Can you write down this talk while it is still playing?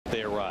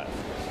they arrive.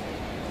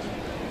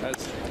 As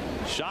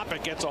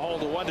Shoppach gets a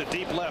hold of one to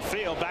deep left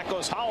field. Back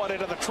goes Holliday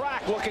to the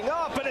track, looking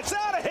up, and it's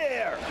out of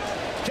here.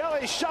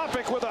 Kelly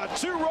Shoppach with a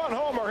 2-run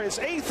homer, his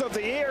 8th of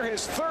the year,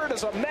 his 3rd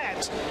as a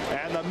Met,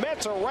 and the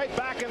Mets are right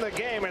back in the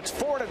game. It's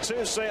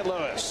 4-2 St.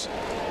 Louis.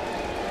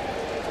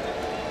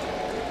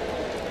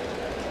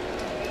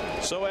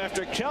 So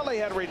after Kelly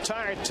had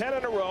retired 10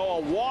 in a row, a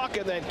walk,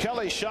 and then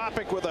Kelly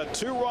Shoppach with a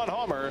 2-run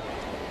homer,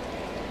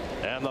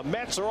 and the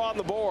Mets are on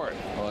the board.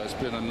 Well, it's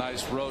been a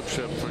nice road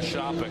trip for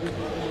Shoppach.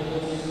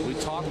 We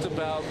talked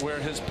about where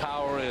his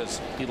power is.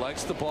 He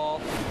likes the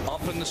ball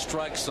up in the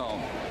strike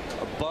zone,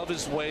 above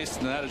his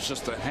waist, and that is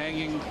just a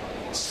hanging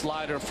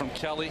slider from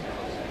Kelly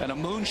and a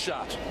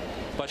moonshot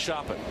by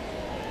Shoppach.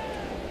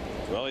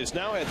 Well, he's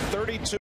now at 32.